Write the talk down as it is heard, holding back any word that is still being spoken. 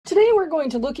Today we're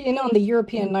going to look in on the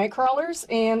European night crawlers,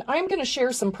 and I'm going to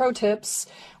share some pro tips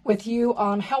with you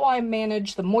on how I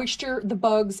manage the moisture, the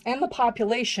bugs, and the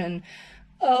population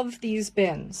of these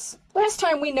bins. Last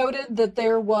time we noted that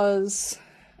there was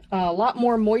a lot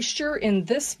more moisture in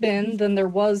this bin than there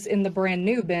was in the brand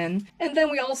new bin, and then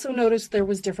we also noticed there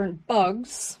was different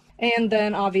bugs, and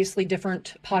then obviously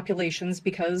different populations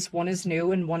because one is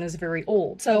new and one is very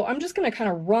old. So I'm just going to kind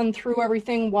of run through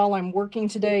everything while I'm working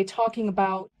today, talking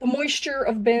about the moisture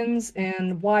of bins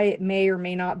and why it may or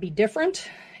may not be different,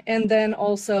 and then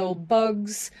also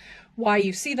bugs, why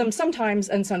you see them sometimes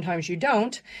and sometimes you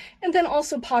don't, and then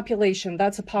also population.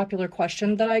 That's a popular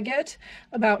question that I get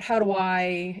about how do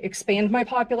I expand my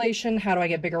population, how do I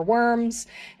get bigger worms,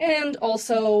 and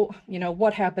also,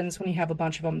 what happens when you have a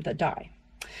bunch of them that die.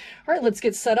 All right, let's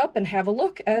get set up and have a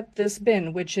look at this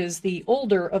bin, which is the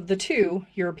older of the two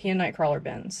European nightcrawler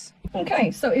bins. Okay,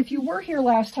 so if you were here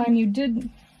last time,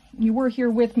 you were here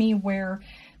with me where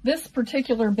this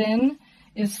particular bin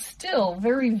is still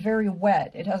very, very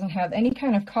wet. It doesn't have any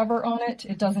kind of cover on it.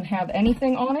 It doesn't have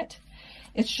anything on it.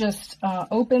 It's just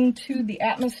open to the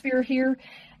atmosphere here.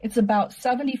 It's about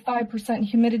 75%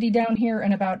 humidity down here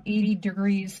and about 80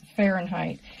 degrees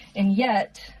Fahrenheit. And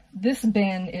yet, this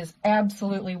bin is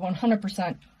absolutely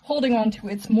 100% holding on to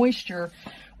its moisture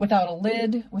without a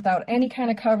lid, without any kind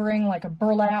of covering like a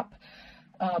burlap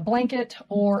blanket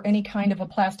or any kind of a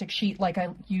plastic sheet like I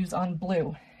use on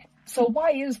blue. So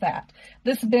why is that?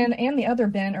 This bin and the other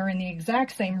bin are in the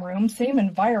exact same room, same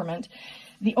environment.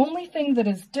 The only thing that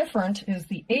is different is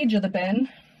the age of the bin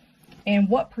and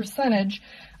what percentage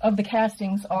of the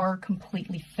castings are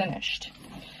completely finished.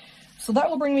 So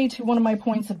that will bring me to one of my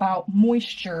points about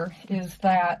moisture, is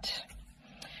that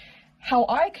how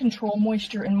I control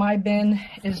moisture in my bin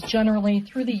is generally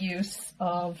through the use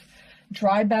of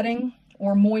dry bedding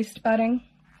or moist bedding,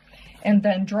 and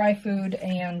then dry food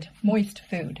and moist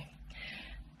food.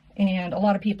 And a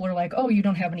lot of people are like, oh, you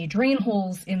don't have any drain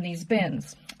holes in these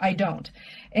bins. I don't.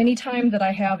 Anytime that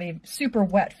I have a super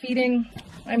wet feeding,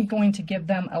 I'm going to give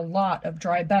them a lot of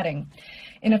dry bedding.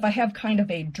 And if I have kind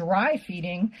of a dry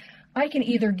feeding, I can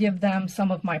either give them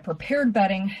some of my prepared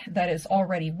bedding that is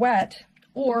already wet,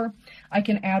 or I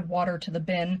can add water to the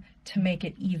bin to make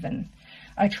it even.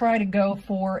 I try to go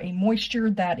for a moisture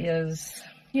that is,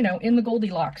 in the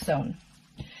Goldilocks zone.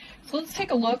 So let's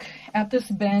take a look at this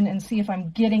bin and see if I'm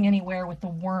getting anywhere with the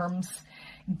worms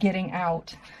getting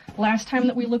out. Last time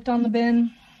that we looked on the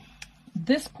bin,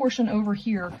 this portion over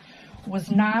here it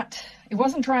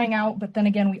wasn't drying out, but then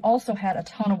again, we also had a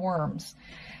ton of worms.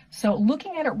 So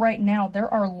looking at it right now,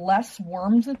 there are less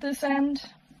worms at this end.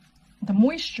 The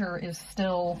moisture is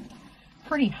still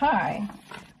pretty high,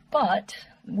 but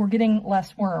we're getting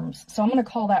less worms. So I'm going to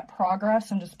call that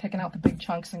progress. I'm just picking out the big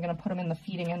chunks and going to put them in the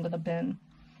feeding end of the bin.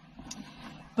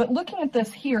 But looking at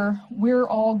this here, we're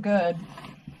all good.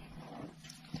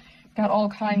 Got all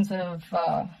kinds of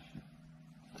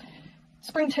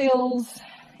springtails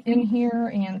in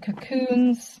here and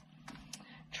cocoons.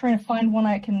 Trying to find one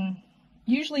I can...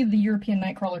 Usually the European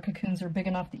nightcrawler cocoons are big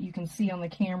enough that you can see on the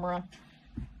camera.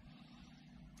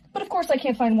 But of course I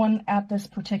can't find one at this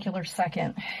particular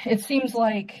second. It seems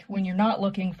like when you're not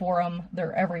looking for them,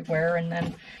 they're everywhere. And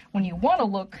then when you want to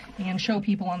look and show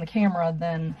people on the camera,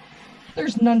 then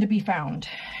there's none to be found.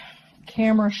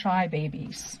 Camera shy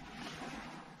babies.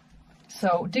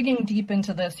 So digging deep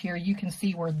into this here, you can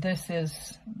see where this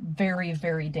is very,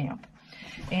 very damp.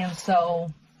 And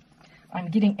so I'm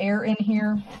getting air in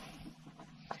here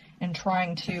and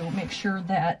trying to make sure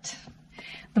that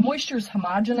the moisture is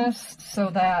homogeneous so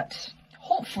that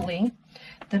hopefully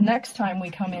the next time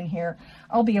we come in here,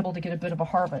 I'll be able to get a bit of a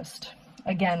harvest.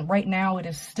 Again, right now it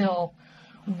is still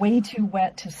way too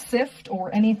wet to sift or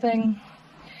anything.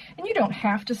 And you don't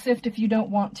have to sift if you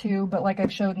don't want to, but like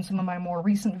I've showed in some of my more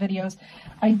recent videos,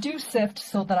 I do sift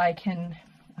so that I can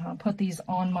put these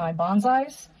on my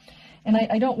bonsais. And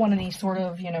I don't want any sort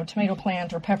of, tomato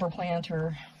plant or pepper plant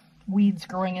or weeds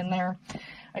growing in there.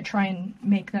 I try and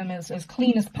make them as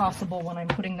clean as possible when I'm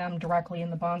putting them directly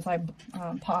in the bonsai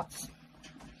pots.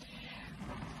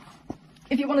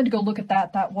 If you wanted to go look at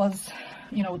that, that was,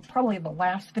 probably the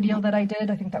last video that I did.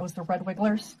 I think that was the red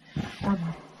wigglers, or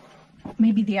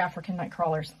maybe the African night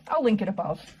crawlers. I'll link it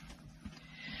above.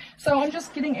 So I'm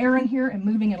just getting air in here and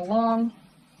moving it along.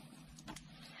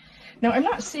 Now I'm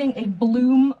not seeing a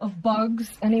bloom of bugs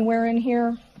anywhere in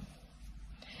here.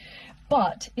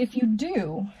 But if you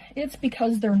do, it's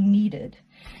because they're needed.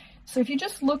 So if you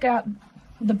just look at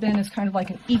the bin as kind of like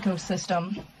an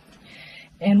ecosystem,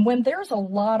 and when there's a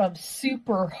lot of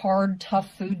super hard,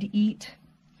 tough food to eat,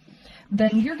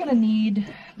 then you're going to need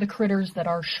the critters that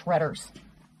are shredders.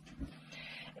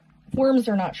 Worms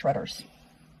are not shredders.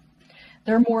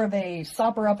 They're more of a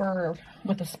sopper-upper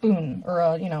with a spoon or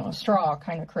a, you know, a straw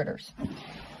kind of critters.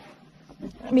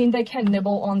 I mean, they can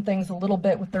nibble on things a little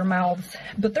bit with their mouths,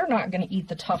 but they're not going to eat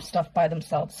the tough stuff by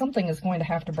themselves. Something is going to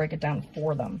have to break it down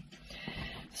for them.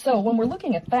 So when we're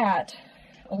looking at that,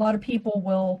 a lot of people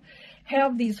will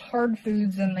have these hard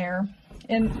foods in there,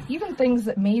 and even things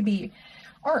that maybe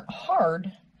aren't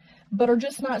hard, but are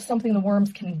just not something the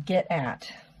worms can get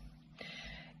at.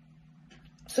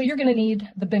 So you're going to need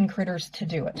the bin critters to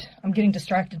do it. I'm getting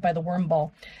distracted by the worm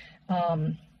ball.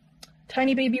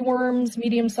 Tiny baby worms,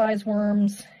 medium-sized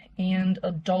worms, and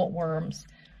adult worms,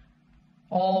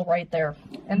 all right there.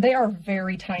 And they are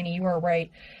very tiny, you are right,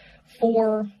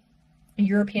 for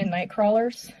European night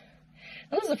crawlers.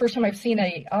 And this is the first time I've seen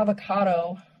a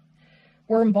avocado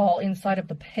worm ball inside of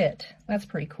the pit. That's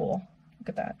pretty cool. Look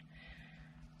at that.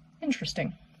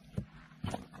 Interesting.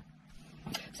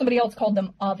 Somebody else called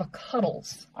them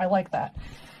avocados. I like that.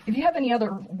 If you have any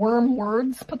other worm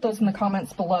words, put those in the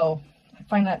comments below. I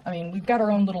find that, I mean, we've got our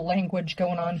own little language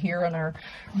going on here in our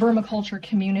vermiculture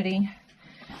community.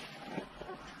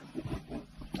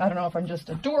 I don't know if I'm just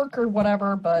a dork or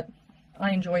whatever, but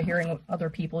I enjoy hearing what other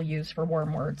people use for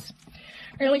worm words.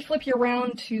 All right, let me flip you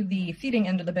around to the feeding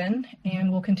end of the bin,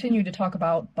 and we'll continue to talk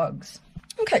about bugs.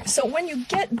 Okay, so when you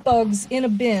get bugs in a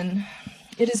bin,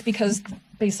 it is because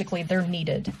basically they're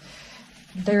needed.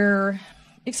 They're,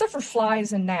 except for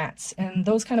flies and gnats, and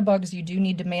those kind of bugs you do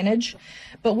need to manage.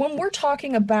 But when we're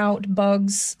talking about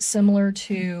bugs similar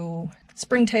to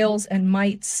springtails and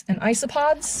mites and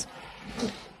isopods,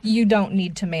 you don't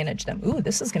need to manage them. Ooh,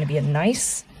 this is going to be a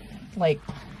nice, like,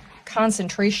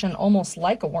 concentration, almost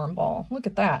like a worm ball. Look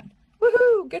at that.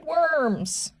 Woohoo! Good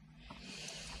worms!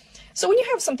 So when you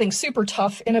have something super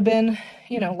tough in a bin,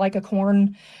 you know, like a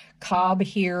corn cob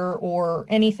here or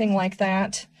anything like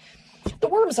that, the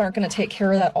worms aren't going to take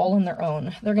care of that all on their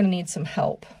own. They're going to need some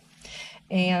help.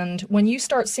 And when you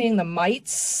start seeing the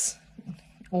mites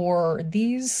or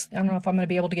these, I don't know if I'm going to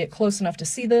be able to get close enough to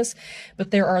see this,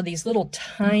 but there are these little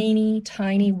tiny,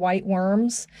 tiny white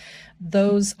worms.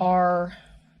 Those are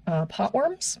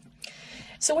potworms.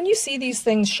 So when you see these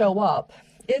things show up,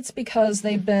 it's because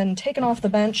they've been taken off the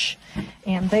bench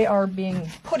and they are being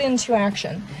put into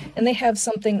action, and they have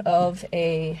something of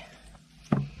a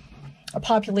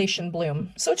population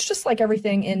bloom. So it's just like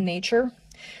everything in nature.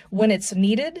 When it's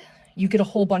needed, you get a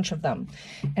whole bunch of them.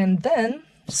 And then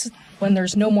when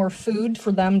there's no more food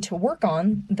for them to work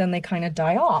on, then they kind of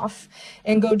die off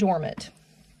and go dormant.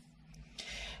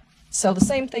 So the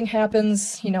same thing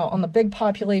happens, you know, on the big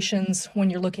populations when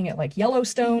you're looking at like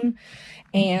Yellowstone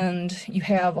and you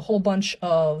have a whole bunch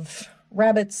of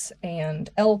rabbits and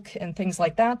elk and things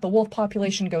like that. The wolf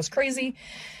population goes crazy.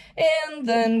 And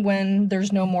then when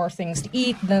there's no more things to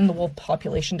eat, then the wolf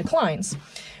population declines.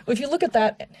 Well, if you look at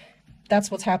that, that's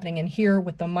what's happening in here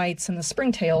with the mites and the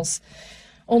springtails,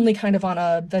 only kind of on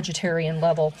a vegetarian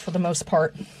level for the most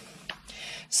part.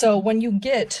 So when you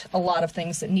get a lot of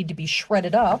things that need to be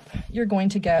shredded up, you're going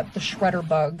to get the shredder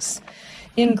bugs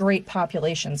in great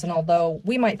populations. And although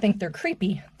we might think they're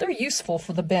creepy, they're useful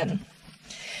for the bin.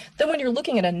 Then when you're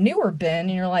looking at a newer bin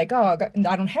and you're like, oh,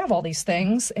 I don't have all these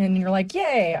things, and you're like,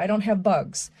 yay, I don't have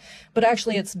bugs. But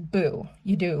actually it's boo,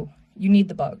 you do. You need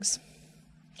the bugs.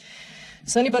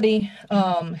 So anybody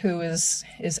who is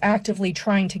actively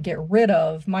trying to get rid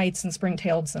of mites and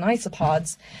springtails and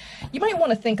isopods, you might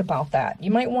want to think about that. You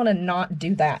might want to not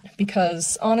do that,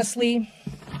 because honestly,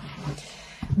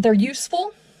 they're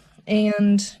useful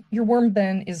and your worm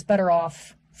bin is better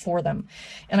off for them.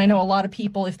 And I know a lot of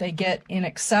people, if they get in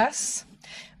excess,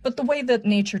 but the way that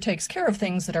nature takes care of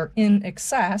things that are in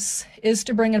excess is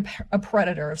to bring a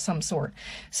predator of some sort.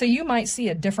 So you might see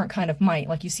a different kind of mite,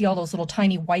 like you see all those little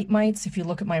tiny white mites if you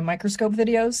look at my microscope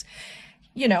videos.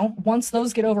 You know, once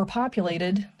those get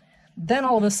overpopulated, then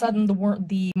all of a sudden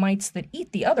the mites that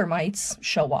eat the other mites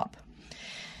show up.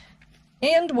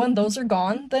 And when those are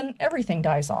gone, then everything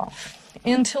dies off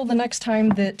until the next time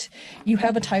that you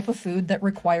have a type of food that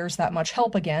requires that much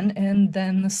help again, and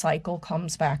then the cycle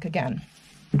comes back again.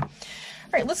 All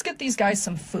right, let's get these guys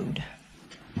some food.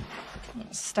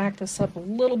 Let's stack this up a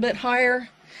little bit higher.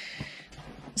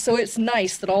 So it's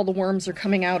nice that all the worms are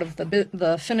coming out of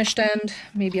the finished end.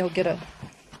 Maybe I'll get a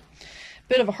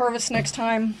bit of a harvest next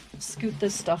time. Scoot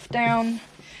this stuff down,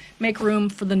 make room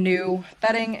for the new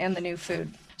bedding and the new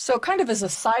food. So kind of as a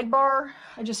sidebar,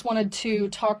 I just wanted to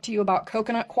talk to you about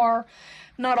coconut coir.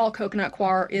 Not all coconut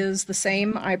coir is the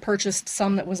same. I purchased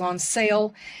some that was on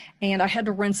sale, and I had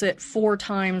to rinse it 4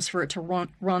 times for it to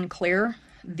run clear.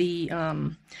 The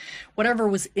whatever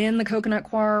was in the coconut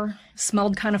coir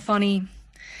smelled kind of funny.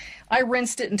 I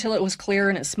rinsed it until it was clear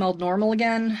and it smelled normal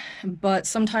again, but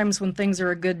sometimes when things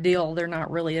are a good deal, they're not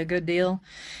really a good deal.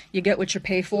 You get what you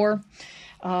pay for.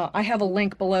 I have a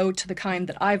link below to the kind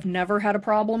that I've never had a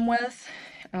problem with.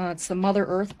 It's the Mother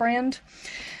Earth brand.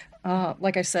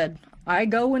 Like I said, I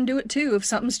go and do it too. If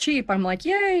something's cheap, I'm like,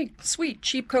 yay, sweet,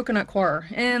 cheap coconut coir.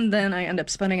 And then I end up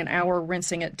spending an hour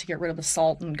rinsing it to get rid of the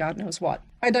salt and God knows what.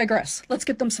 I digress. Let's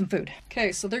get them some food.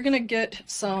 Okay, so they're gonna get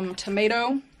some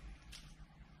tomato,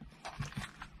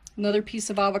 another piece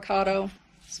of avocado,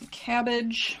 some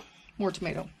cabbage, more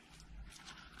tomato.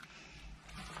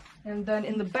 And then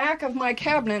in the back of my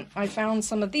cabinet, I found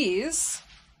some of these.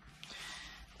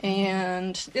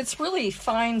 And it's really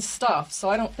fine stuff,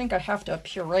 so I don't think I have to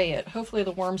puree it. Hopefully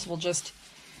the worms will just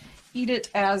eat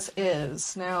it as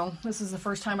is. Now, this is the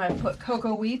first time I've put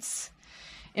cocoa wheats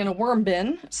in a worm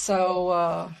bin,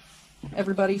 so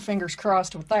everybody fingers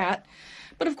crossed with that.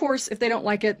 But of course, if they don't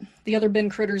like it, the other bin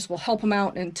critters will help them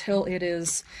out until it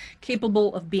is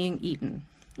capable of being eaten.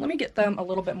 Let me get them a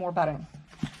little bit more bedding.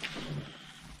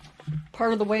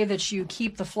 Part of the way that you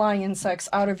keep the flying insects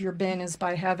out of your bin is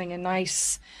by having a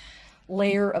nice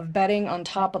layer of bedding on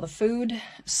top of the food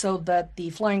so that the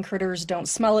flying critters don't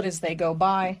smell it as they go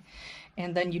by,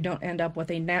 and then you don't end up with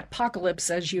a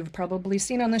gnat-pocalypse, as you've probably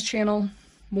seen on this channel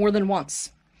more than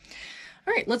once.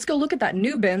 All right, let's go look at that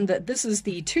new bin. This is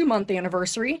the 2-month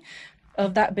anniversary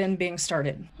of that bin being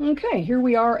started. Okay, here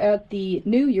we are at the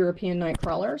new European night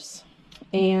crawlers,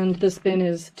 and this bin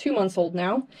is 2 months old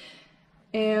now.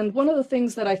 And one of the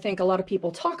things that I think a lot of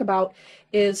people talk about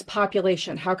is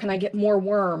population. How can I get more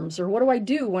worms? Or what do I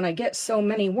do when I get so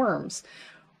many worms?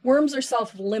 Worms are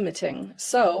self-limiting.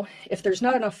 So if there's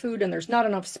not enough food and there's not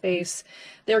enough space,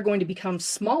 they're going to become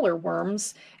smaller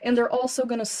worms, and they're also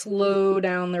going to slow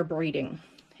down their breeding.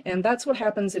 And that's what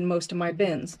happens in most of my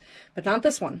bins, but not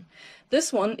this one.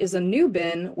 This one is a new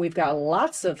bin. We've got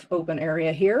lots of open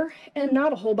area here and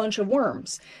not a whole bunch of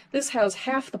worms. This has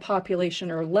half the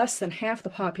population, or less than half the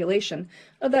population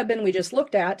of that bin we just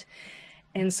looked at.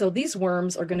 And so these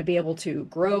worms are going to be able to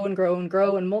grow and grow and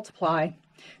grow and multiply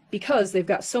because they've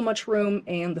got so much room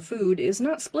and the food is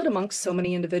not split amongst so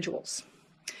many individuals.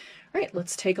 All right,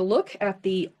 let's take a look at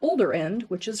the older end,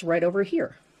 which is right over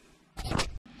here.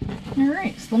 All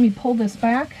right, so let me pull this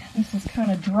back. This is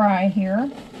kind of dry here.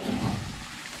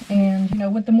 And, you know,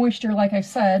 with the moisture, like I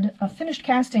said, finished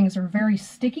castings are very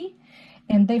sticky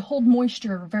and they hold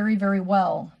moisture very, very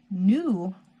well.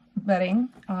 New bedding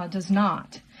does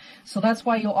not. So that's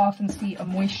why you'll often see a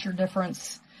moisture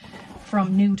difference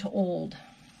from new to old.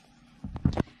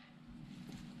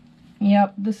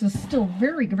 Yep, this is still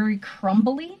very, very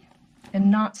crumbly and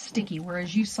not sticky,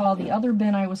 whereas you saw the other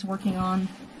bin I was working on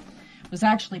was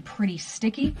actually pretty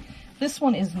sticky. This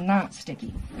one is not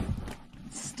sticky.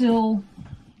 It's still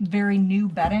very new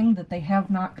bedding that they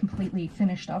have not completely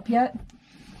finished up yet.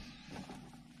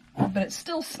 But it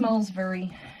still smells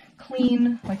very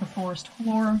clean, like a forest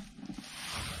floor.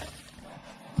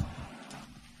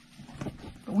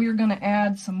 But we're going to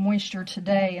add some moisture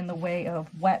today in the way of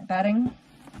wet bedding.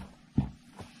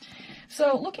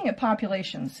 So looking at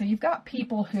populations, so you've got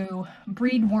people who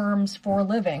breed worms for a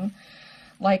living,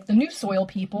 like the New Soil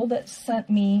people that sent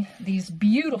me these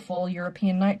beautiful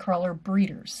European nightcrawler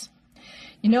breeders.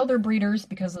 You know they're breeders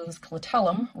because of this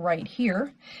clitellum right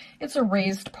here. It's a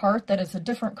raised part that is a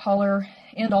different color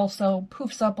and also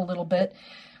poofs up a little bit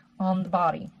on the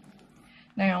body.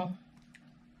 Now,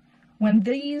 when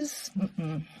these,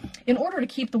 in order to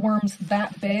keep the worms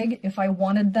that big, if I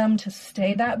wanted them to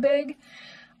stay that big,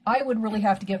 I would really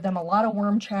have to give them a lot of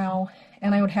worm chow,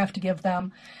 and I would have to give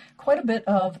them quite a bit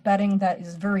of bedding that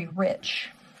is very rich.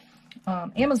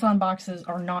 Amazon boxes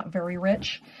are not very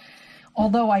rich,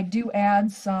 although I do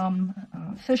add some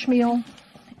fish meal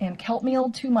and kelp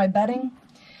meal to my bedding.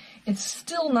 It's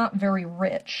still not very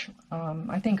rich.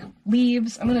 I think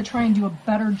leaves, I'm going to try and do a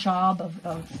better job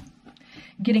of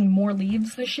getting more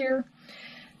leaves this year,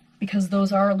 because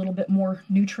those are a little bit more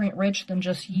nutrient rich than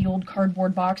just yield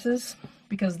cardboard boxes,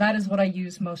 because that is what I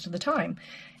use most of the time.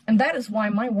 And that is why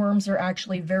my worms are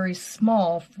actually very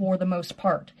small for the most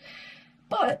part.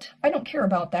 But I don't care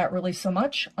about that really so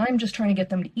much. I'm just trying to get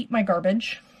them to eat my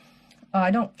garbage.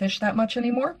 I don't fish that much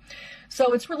anymore,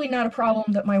 so it's really not a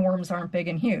problem that my worms aren't big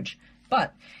and huge.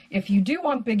 But if you do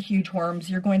want big, huge worms,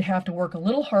 you're going to have to work a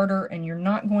little harder, and you're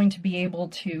not going to be able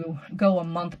to go a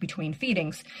month between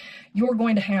feedings. You're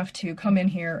going to have to come in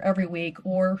here every week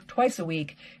or twice a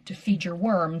week to feed your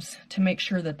worms to make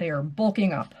sure that they are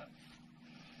bulking up.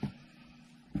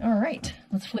 All right,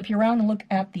 let's flip you around and look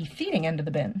at the feeding end of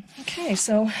the bin. Okay,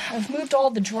 so I've moved all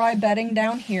the dry bedding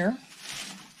down here,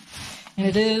 and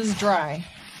it is dry.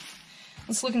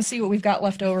 Let's look and see what we've got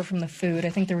left over from the food. I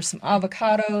think there were some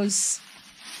avocados,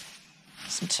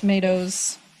 some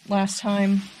tomatoes last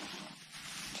time.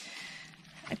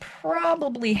 I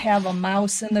probably have a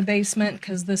mouse in the basement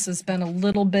because this has been a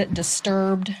little bit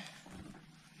disturbed.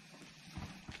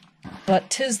 But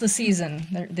 'tis the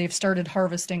season. They've started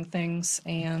harvesting things,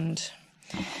 and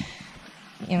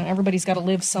you know, everybody's got to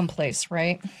live someplace,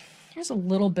 right? Here's a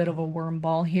little bit of a worm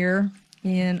ball here.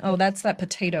 And oh, that's that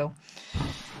potato.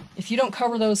 If you don't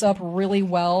cover those up really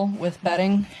well with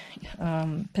bedding,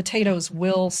 potatoes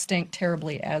will stink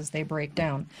terribly as they break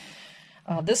down.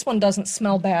 This one doesn't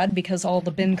smell bad because all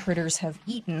the bin critters have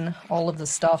eaten all of the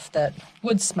stuff that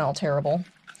would smell terrible.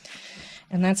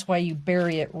 And that's why you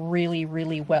bury it really,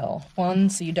 really well. One,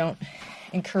 so you don't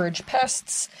encourage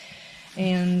pests,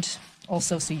 and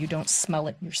also so you don't smell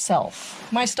it yourself.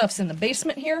 My stuff's in the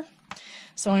basement here,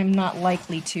 so I'm not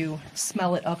likely to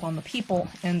smell it up on the people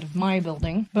end of my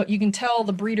building. But you can tell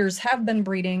the breeders have been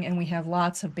breeding, and we have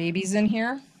lots of babies in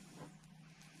here.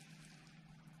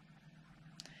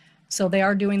 So they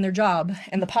are doing their job,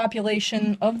 and the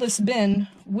population of this bin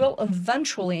will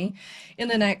eventually, in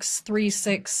the next 3,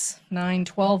 6, 9,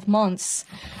 12 months,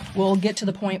 will get to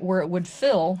the point where it would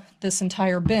fill this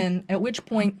entire bin, at which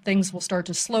point things will start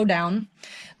to slow down.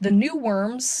 The new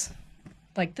worms,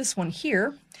 like this one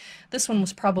here, this one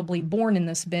was probably born in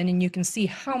this bin, and you can see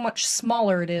how much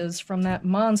smaller it is from that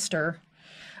monster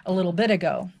a little bit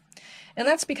ago. And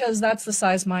that's because that's the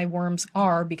size my worms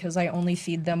are, because I only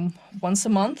feed them once a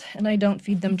month, and I don't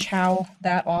feed them chow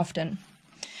that often.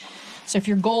 So if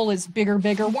your goal is bigger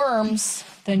worms,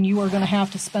 then you are going to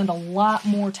have to spend a lot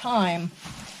more time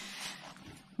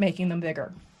making them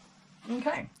bigger.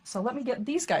 Okay, so let me get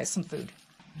these guys some food.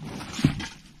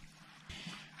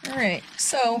 Alright,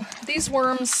 so these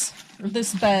worms, or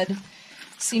this bed,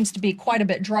 seems to be quite a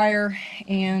bit drier,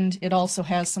 and it also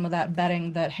has some of that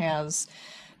bedding that has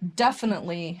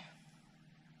definitely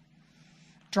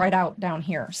dried out down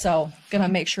here. So gonna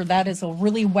make sure that is a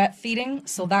really wet feeding,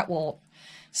 so that will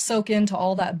soak into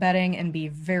all that bedding and be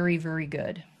very, very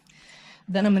good.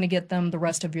 Then I'm going to get them the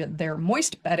rest of their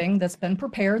moist bedding that's been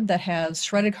prepared, that has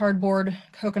shredded cardboard,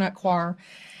 coconut coir,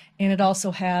 and it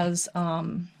also has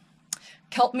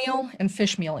kelp meal and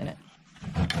fish meal in it.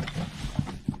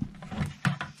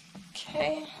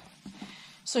 Okay.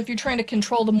 So if you're trying to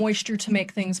control the moisture to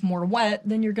make things more wet,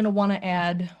 then you're going to want to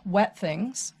add wet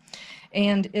things.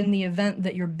 And in the event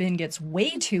that your bin gets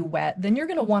way too wet, then you're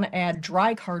going to want to add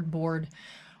dry cardboard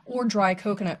or dry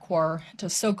coconut coir to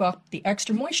soak up the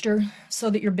extra moisture so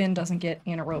that your bin doesn't get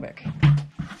anaerobic.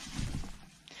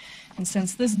 And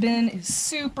since this bin is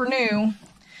super new,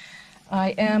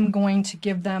 I am going to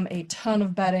give them a ton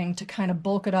of bedding to kind of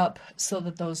bulk it up so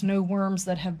that those new worms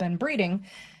that have been breeding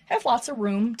have lots of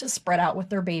room to spread out with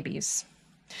their babies.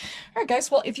 Alright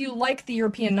guys, well if you like the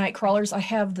European night crawlers, I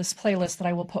have this playlist that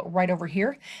I will put right over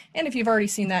here. And if you've already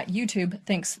seen that, YouTube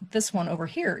thinks this one over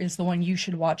here is the one you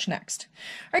should watch next.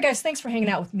 Alright guys, thanks for hanging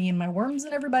out with me and my worms,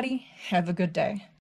 and everybody, have a good day.